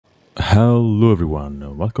Hello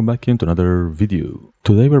everyone, welcome back into another video.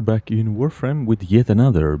 Today we're back in Warframe with yet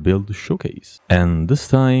another build showcase. And this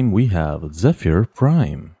time we have Zephyr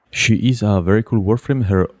Prime. She is a very cool Warframe.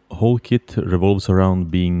 Her whole kit revolves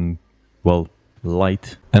around being, well,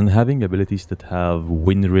 light and having abilities that have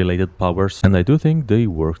wind related powers, and I do think they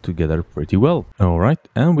work together pretty well. Alright,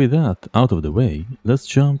 and with that out of the way, let's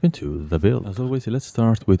jump into the build. As always, let's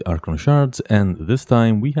start with Archon Shards, and this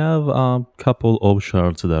time we have a couple of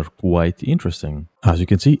shards that are quite interesting. As you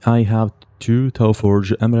can see, I have two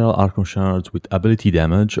Tauforge Emerald Archon Shards with ability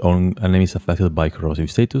damage on enemies affected by corrosive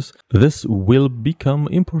status. This will become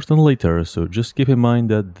important later, so just keep in mind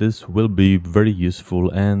that this will be very useful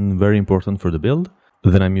and very important for the build.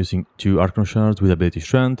 Then I'm using two Archon Shards with ability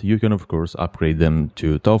Strength. You can of course upgrade them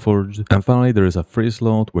to Tauforged. And finally there is a free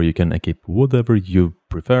slot where you can equip whatever you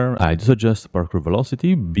prefer. I do suggest Parkour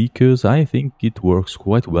Velocity because I think it works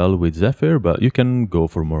quite well with Zephyr, but you can go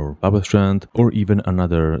for more Power Strength or even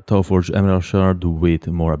another Tauforged Emerald Shard with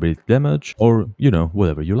more ability damage, or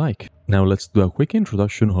whatever you like. Now let's do a quick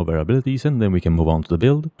introduction of her abilities and then we can move on to the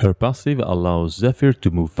build. Her passive allows Zephyr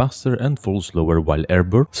to move faster and fall slower while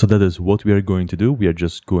airborne, so that is what we are going to do. We are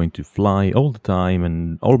just going to fly all the time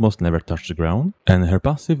and almost never touch the ground. And her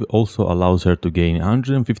passive also allows her to gain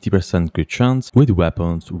 150% crit chance with weapons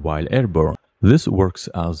while airborne. This works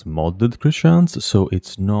as modded crit chance, so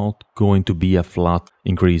it's not going to be a flat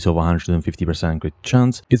increase of 150% crit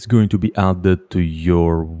chance. It's going to be added to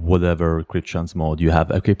your whatever crit chance mod you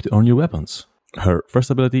have equipped on your weapons. Her first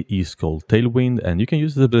ability is called Tailwind, and you can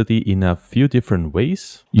use this ability in a few different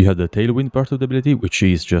ways. You have the Tailwind part of the ability, which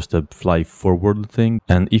is just a fly forward thing,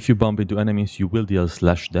 and if you bump into enemies you will deal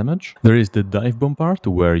slash damage. There is the Dive Bomb part,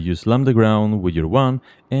 where you slam the ground with your wand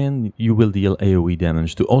and you will deal AoE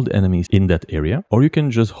damage to all the enemies in that area. Or you can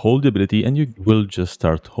just hold the ability and you will just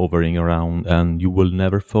start hovering around and you will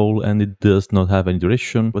never fall, and it does not have any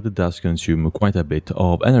duration, but it does consume quite a bit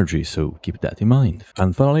of energy, so keep that in mind.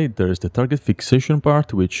 And finally there is the Target Fixation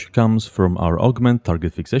part, which comes from our Augment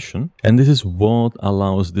Target Fixation, and this is what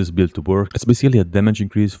allows this build to work. It's basically a damage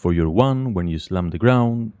increase for your wand when you slam the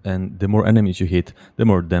ground, and the more enemies you hit, the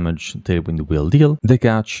more damage Tailwind will deal. The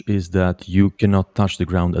catch is that you cannot touch the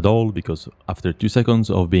ground at all, because after 2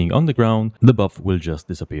 seconds of being on the ground, the buff will just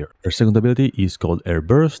disappear. Her second ability is called Air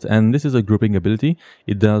Burst, and this is a grouping ability.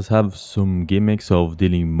 It does have some gimmicks of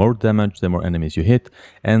dealing more damage the more enemies you hit,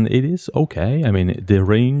 and it is okay. I mean, the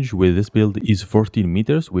range with this build is 14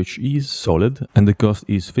 meters, which is solid, and the cost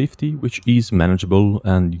is 50, which is manageable,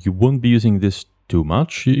 and you won't be using this too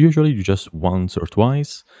much. Usually just once or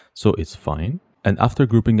twice, so it's fine. And after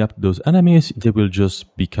grouping up those enemies, they will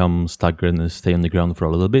just become staggered and stay on the ground for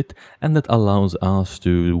a little bit, and that allows us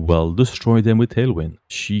to, well, destroy them with Tailwind.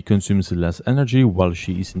 She consumes less energy while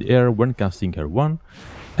she is in the air when casting her wand,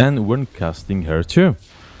 and when casting her 2.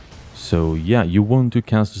 So yeah, you want to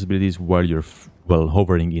cast these abilities while you're, well,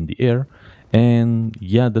 hovering in the air, and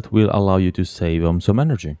yeah, that will allow you to save some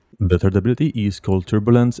energy. The third ability is called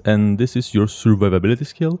Turbulence, and this is your survivability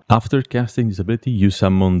skill. After casting this ability, you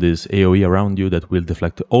summon this AoE around you that will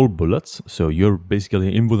deflect all bullets, so you're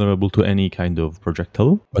basically invulnerable to any kind of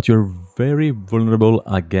projectile, but you're very vulnerable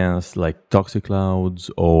against like toxic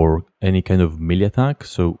clouds or any kind of melee attack,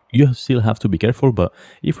 so you still have to be careful. But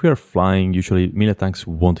if we are flying, usually melee attacks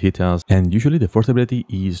won't hit us. And usually the fourth ability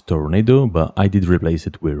is Tornado, but I did replace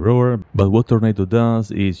it with Roar. But what Tornado does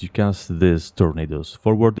is you cast these tornadoes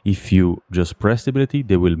forward. If you just press the ability,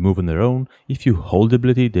 they will move on their own. If you hold the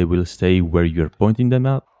ability, they will stay where you're pointing them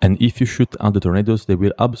at. And if you shoot at the tornadoes, they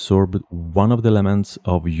will absorb one of the elements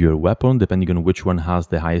of your weapon, depending on which one has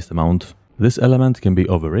the highest amount. This element can be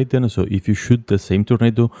overridden, so if you shoot the same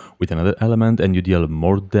tornado with another element and you deal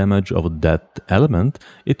more damage of that element,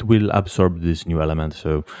 it will absorb this new element.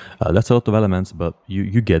 So that's a lot of elements, but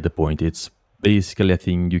you get the point. It's basically a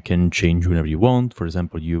thing you can change whenever you want. For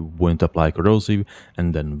example, you want to apply corrosive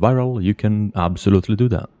and then viral, you can absolutely do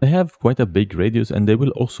that. They have quite a big radius, and they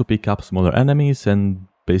will also pick up smaller enemies and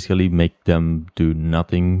basically make them do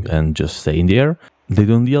nothing and just stay in the air. They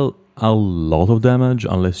don't deal a lot of damage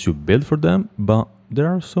unless you build for them, but there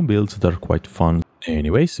are some builds that are quite fun.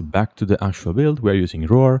 Anyways, back to the actual build. We're using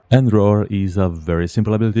Roar, and Roar is a very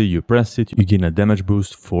simple ability. You press it, you gain a damage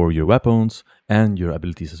boost for your weapons and your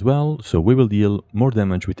abilities as well, so we will deal more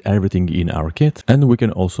damage with everything in our kit, and we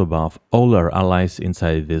can also buff all our allies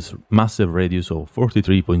inside this massive radius of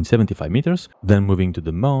 43.75 meters. Then moving to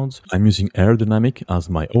the mods, I'm using Aerodynamic as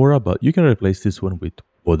my aura, but you can replace this one with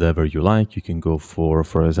whatever you like. You can go for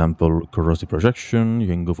example, Corrosive Projection, you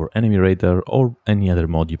can go for Enemy Radar, or any other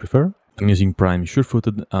mod you prefer. I'm using Prime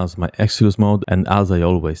Sure-Footed as my Exodus mode, and as I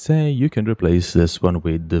always say, you can replace this one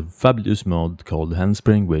with the fabulous mode called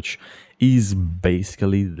Handspring, which is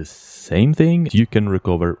basically the same thing. You can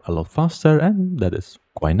recover a lot faster, and that is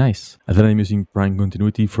quite nice. And then I'm using Prime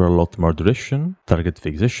Continuity for a lot more duration, Target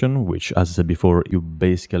Fixation, which, as I said before, you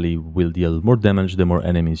basically will deal more damage the more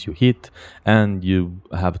enemies you hit, and you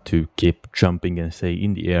have to keep jumping and stay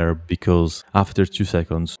in the air because after 2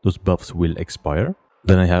 seconds those buffs will expire.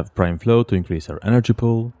 Then I have Prime Flow to increase our energy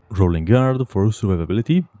pool, Rolling Guard for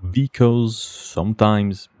survivability, because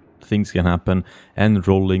sometimes things can happen and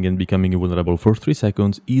rolling and becoming invulnerable for 3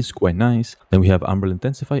 seconds is quite nice. Then we have Umbral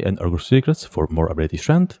Intensify and Augur Secrets for more ability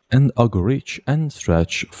strength, and Augur Reach and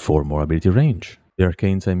Stretch for more ability range. The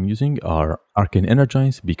arcanes I'm using are Arcane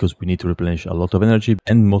Energize because we need to replenish a lot of energy,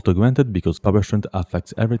 and Molt Augmented because Power Strength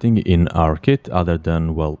affects everything in our kit other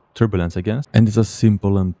than, well, Turbulence against, and it's a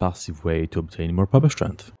simple and passive way to obtain more Power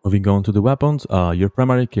Strength. Moving on to the weapons, your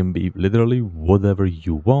primary can be literally whatever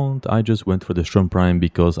you want. I just went for the Strong Prime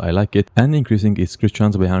because I like it, and increasing its crit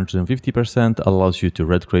chance by 150% allows you to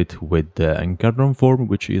red crit with the Incarnon form,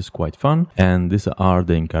 which is quite fun, and these are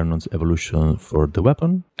the Incarnon's evolution for the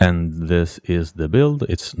weapon. And this is the build.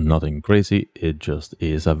 It's nothing crazy. It just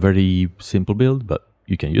is a very simple build, but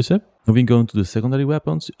you can use it. Moving on to the secondary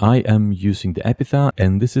weapons, I am using the Epitha,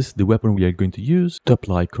 and this is the weapon we are going to use to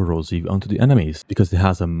apply corrosive onto the enemies, because it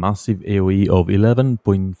has a massive AoE of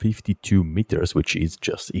 11.52 meters, which is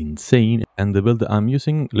just insane. And the build that I'm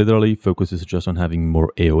using literally focuses just on having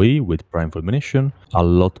more AoE with Prime Fulmination, a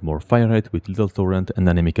lot more fire rate with Little Torrent and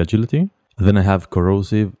Dynamic Agility. Then I have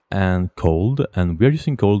Corrosive and Cold, and we are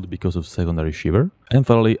using Cold because of secondary Shiver. And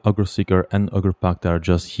finally, Augur Seeker and Augur Pact are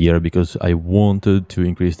just here because I wanted to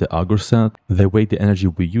increase the Augur set. The way the energy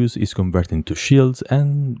we use is converted into shields,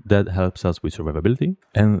 and that helps us with survivability.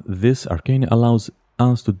 And this arcane allows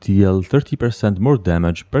us to deal 30% more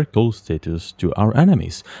damage per cold status to our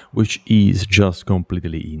enemies, which is just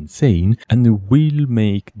completely insane and will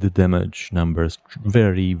make the damage numbers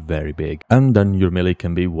very, very big. And then your melee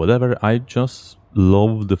can be whatever. I just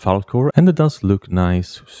love the Falcor and it does look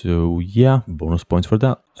nice, so yeah, bonus points for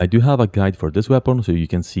that. I do have a guide for this weapon so you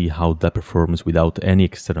can see how that performs without any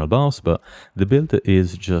external buffs, but the build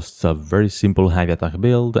is just a very simple heavy attack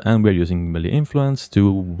build, and we're using melee influence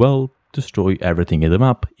to, well, destroy everything in the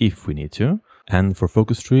map if we need to. And for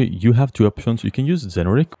focus tree, you have two options. You can use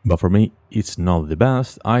Zenoric, but for me, it's not the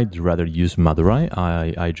best. I'd rather use Madurai.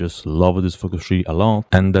 I just love this focus tree a lot.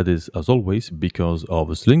 And that is, as always, because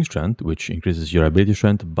of Sling Strength, which increases your ability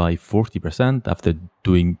strength by 40% after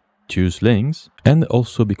doing 2 slings. And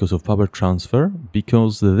also because of Power Transfer,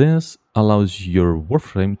 because this allows your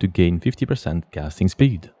Warframe to gain 50% casting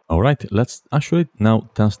speed. Alright, let's actually now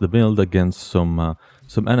test the build against some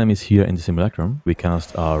enemies here in the Simulacrum. We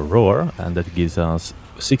cast our Roar, and that gives us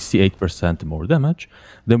 68% more damage.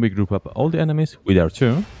 Then we group up all the enemies with our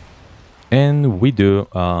 2, and we do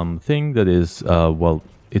thing that is, well,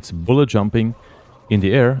 it's bullet jumping in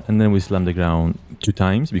the air, and then we slam the ground 2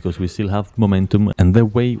 times because we still have momentum, and that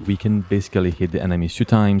way we can basically hit the enemies 2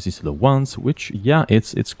 times instead of once, which, yeah,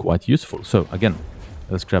 it's quite useful. So again,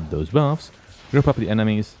 let's grab those buffs, group up the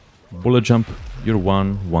enemies, bullet jump your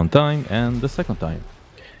one time and the second time.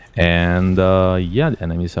 And yeah, the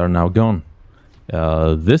enemies are now gone.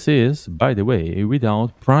 This is, by the way,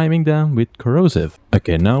 without priming them with corrosive.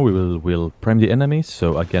 Okay, now we'll prime the enemies.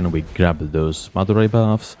 So again, we grab those Madurai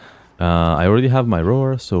buffs. I already have my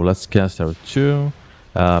Roar, so let's cast our 2.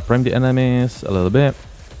 Prime the enemies a little bit,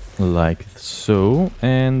 like so,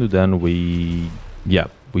 and then we,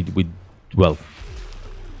 well,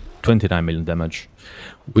 29 million damage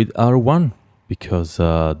with our 1. Because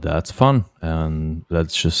that's fun, and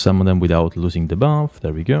let's just summon them without losing the buff.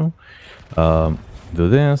 There we go. Do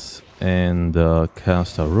this and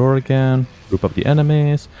cast a Roar again. Group up the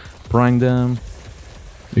enemies, prime them.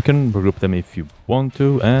 You can regroup them if you want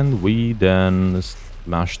to, and we then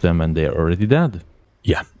smash them, and they're already dead.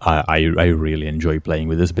 Yeah, I really enjoy playing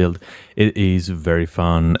with this build. It is very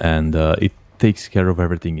fun, and it takes care of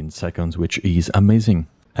everything in seconds, which is amazing.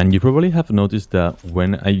 And you probably have noticed that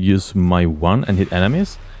when I use my 1 and hit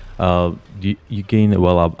enemies, you gain,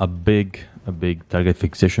 well, a big target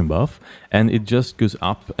fixation buff, and it just goes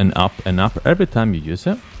up and up and up every time you use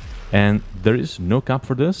it. And there is no cap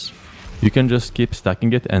for this. You can just keep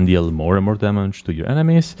stacking it and deal more and more damage to your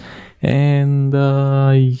enemies. And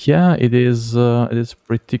yeah, it is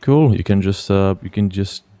pretty cool. You can just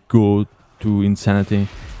go to insanity,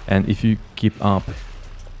 and if you keep up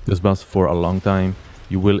this buff for a long time,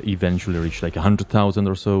 you will eventually reach like 100,000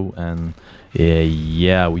 or so, and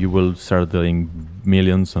yeah, you will start dealing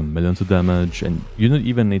millions and millions of damage, and you don't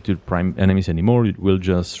even need to prime enemies anymore. You will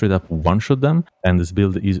just straight up one-shot them. And this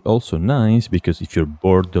build is also nice because if you're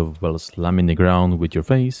bored of, well, slamming the ground with your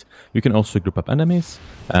face, you can also group up enemies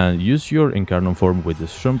and use your Incarnate form with the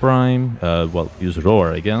Stone Prime, well, use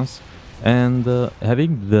Roar, I guess, and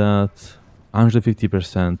having that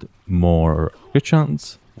 150% more crit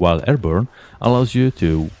chance while airborne allows you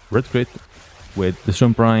to red crit with the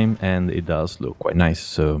Stone Prime, and it does look quite nice.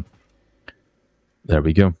 So there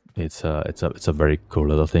we go. It's a very cool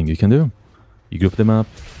little thing you can do. You group them up,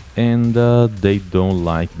 and they don't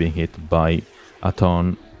like being hit by a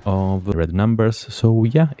ton of red numbers. So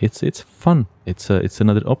yeah, it's fun. It's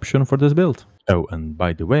another option for this build. Oh, and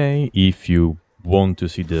by the way, if you want to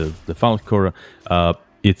see the Falcor,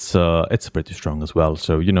 it's pretty strong as well.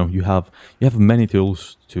 So you know you have many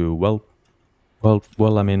tools to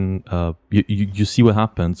well, I mean, you see what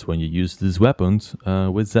happens when you use these weapons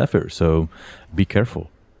with Zephyr, so be careful.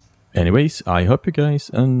 Anyways, I hope you guys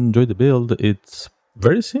enjoyed the build. It's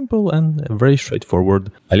very simple and very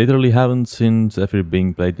straightforward. I literally haven't seen Zephyr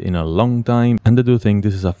being played in a long time, and I do think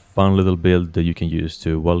this is a fun little build that you can use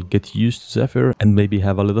to, well, get used to Zephyr and maybe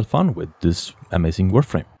have a little fun with this amazing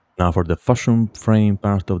Warframe. Now for the fashion frame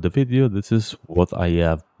part of the video, this is what I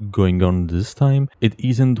have going on this time. It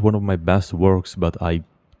isn't one of my best works, but I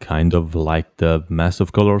kind of like the mess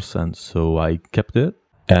of colors, and so I kept it.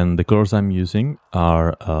 And the colors I'm using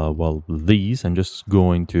are, well, these. I'm just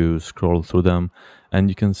going to scroll through them, and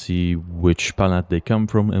you can see which palette they come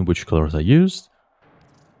from and which colors I used.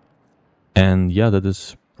 And yeah, that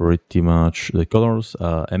is pretty much the colors.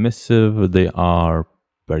 Emissive, they are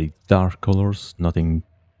very dark colors, nothing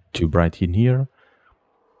too bright in here.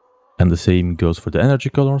 And the same goes for the energy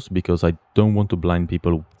colors, because I don't want to blind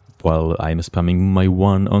people while I'm spamming my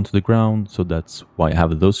one onto the ground, so that's why I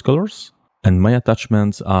have those colors. And my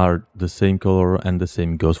attachments are the same color, and the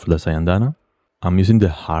same goes for the Sayandana. I'm using the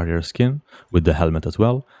Harrier skin with the helmet as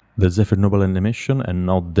well, the Zephyr Noble animation and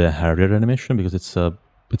not the Harrier animation, because it's a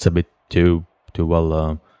bit too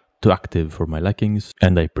active for my likings,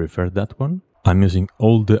 and I prefer that one. I'm using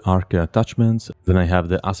all the Archer attachments. Then I have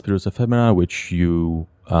the Aspirus Ephemera, which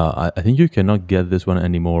I think you cannot get this one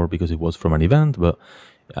anymore because it was from an event, but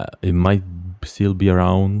it might still be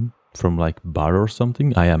around from like bar or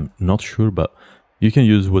something. I am not sure, but you can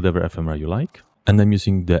use whatever ephemera you like. And I'm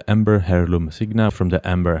using the Ember Heirloom Signa from the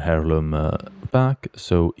Ember Heirloom pack.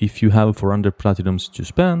 So if you have 400 platinums to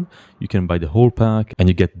spend, you can buy the whole pack and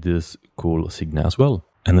you get this cool Signa as well.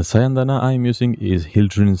 And the Sayandana I'm using is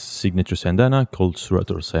Hildrin's signature Sayandana called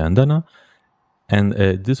Surator Sayandana. And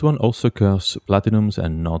this one also costs platinums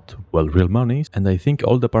and not, well, real money. And I think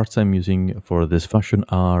all the parts I'm using for this fashion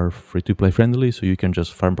are free-to-play friendly, so you can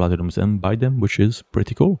just farm platinums and buy them, which is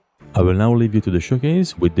pretty cool. I will now leave you to the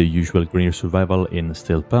showcase with the usual greener survival in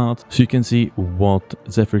still path, so you can see what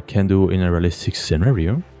Zephyr can do in a realistic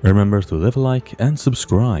scenario. Remember to leave a like and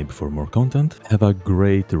subscribe for more content. Have a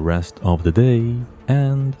great rest of the day,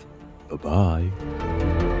 and bye-bye.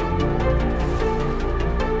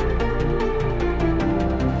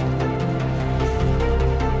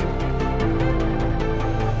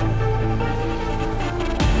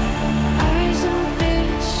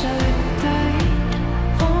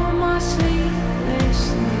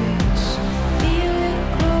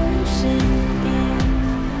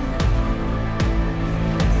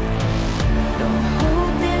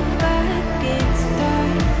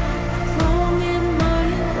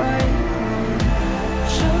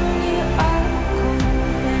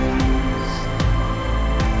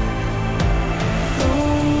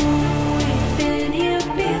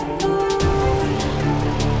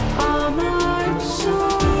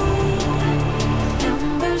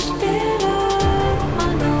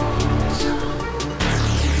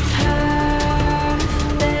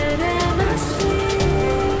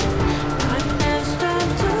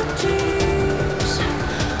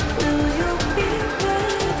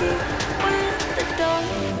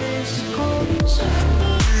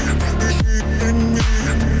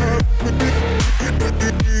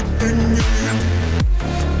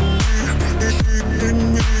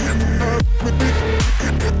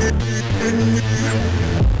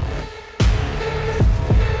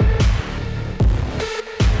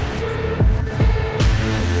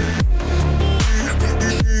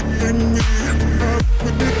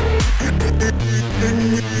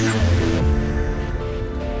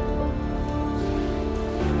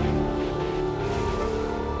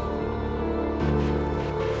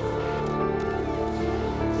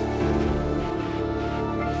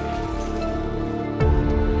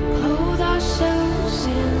 Clothe ourselves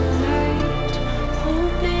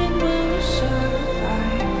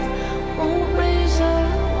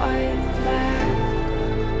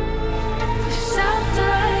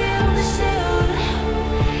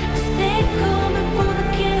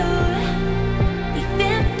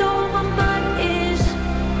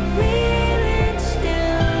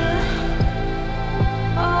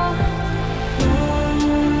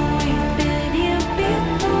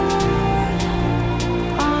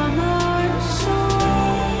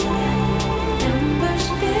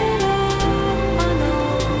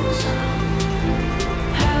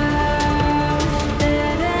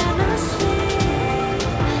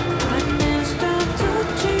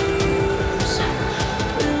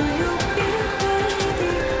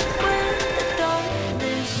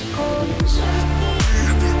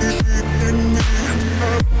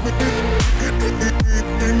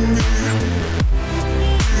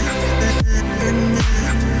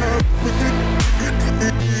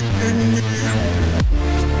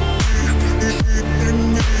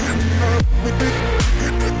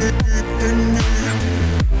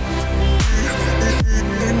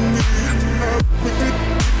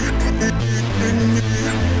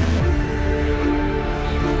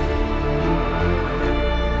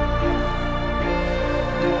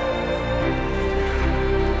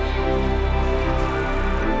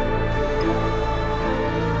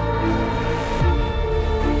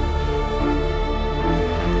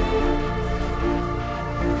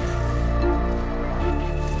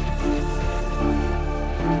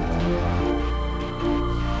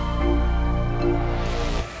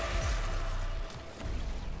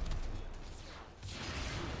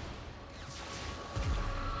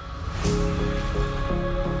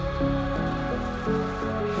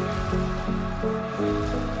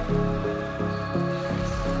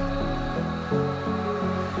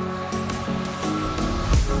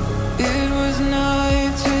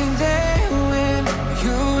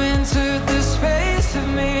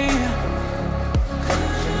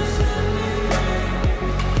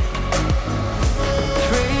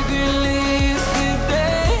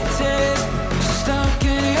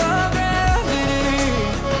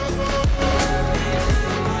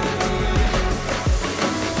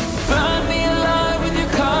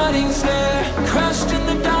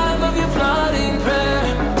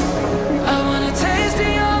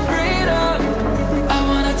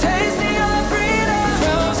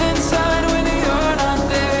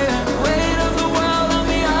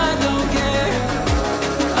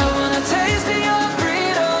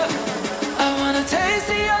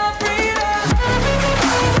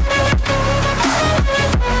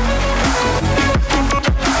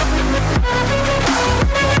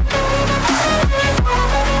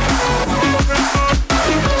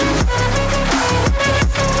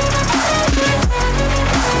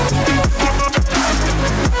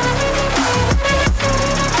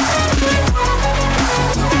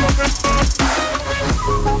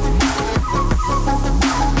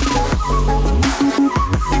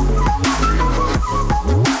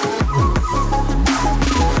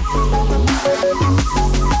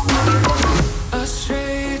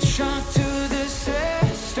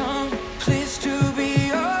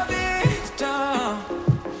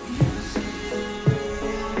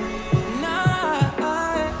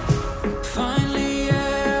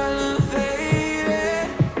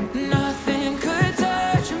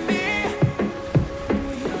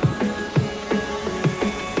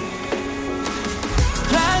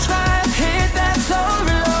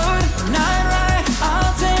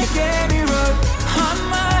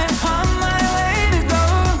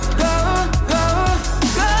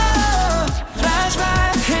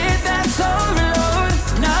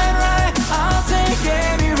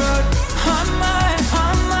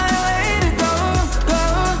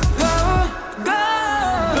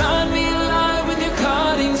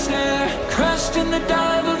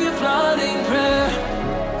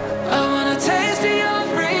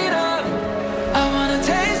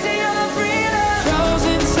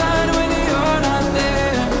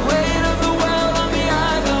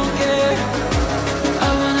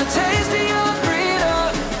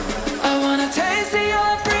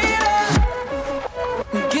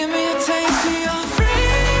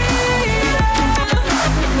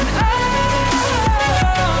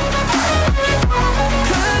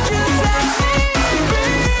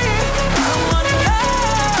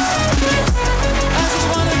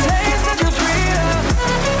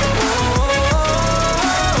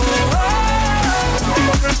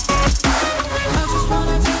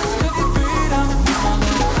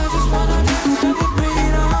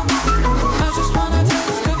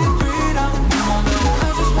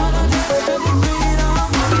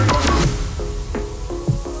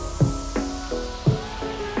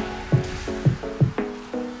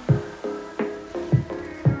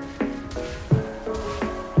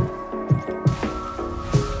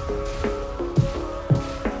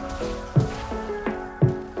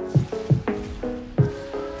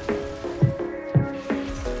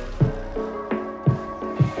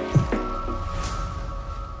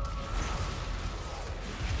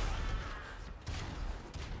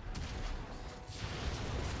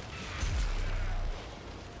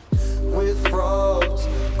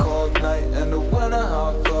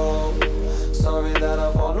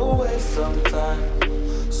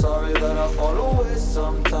sometimes. Sorry that I fall away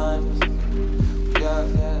sometimes. Yeah,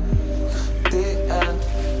 the end.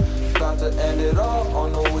 Got to end it all on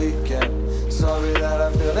the weekend. Sorry that I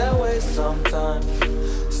feel that way sometimes.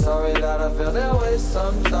 Sorry that I feel that way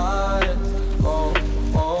sometimes. Oh,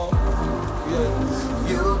 yeah.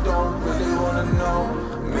 You don't really wanna know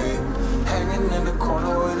me. Hanging in the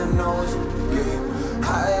corner with a nose, yeah.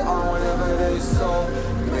 High on whatever they sold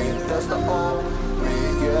me. That's the old me,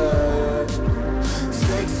 yeah.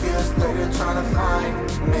 6 years later trying to find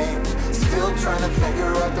me. Still trying to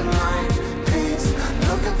figure out the mind piece.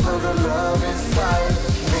 Looking for the love inside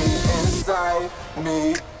me, inside me.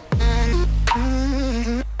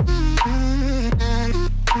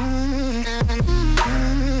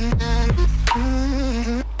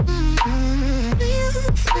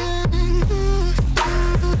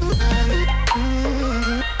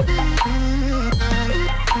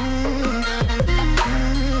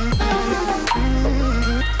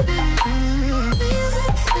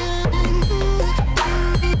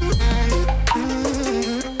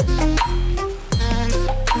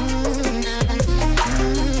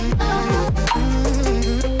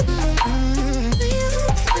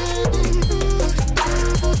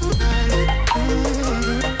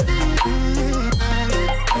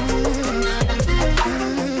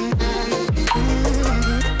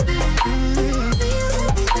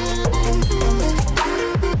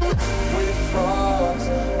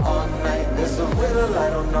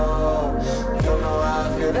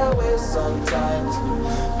 Sometimes,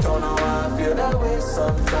 don't know why I feel that way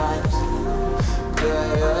sometimes.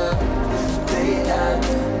 Yeah, the end.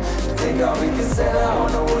 Think how we can say that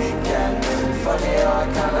on the weekend. Funny how I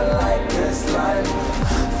kinda like this life.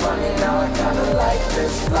 Funny now I kinda like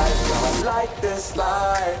this life. I like this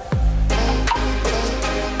life.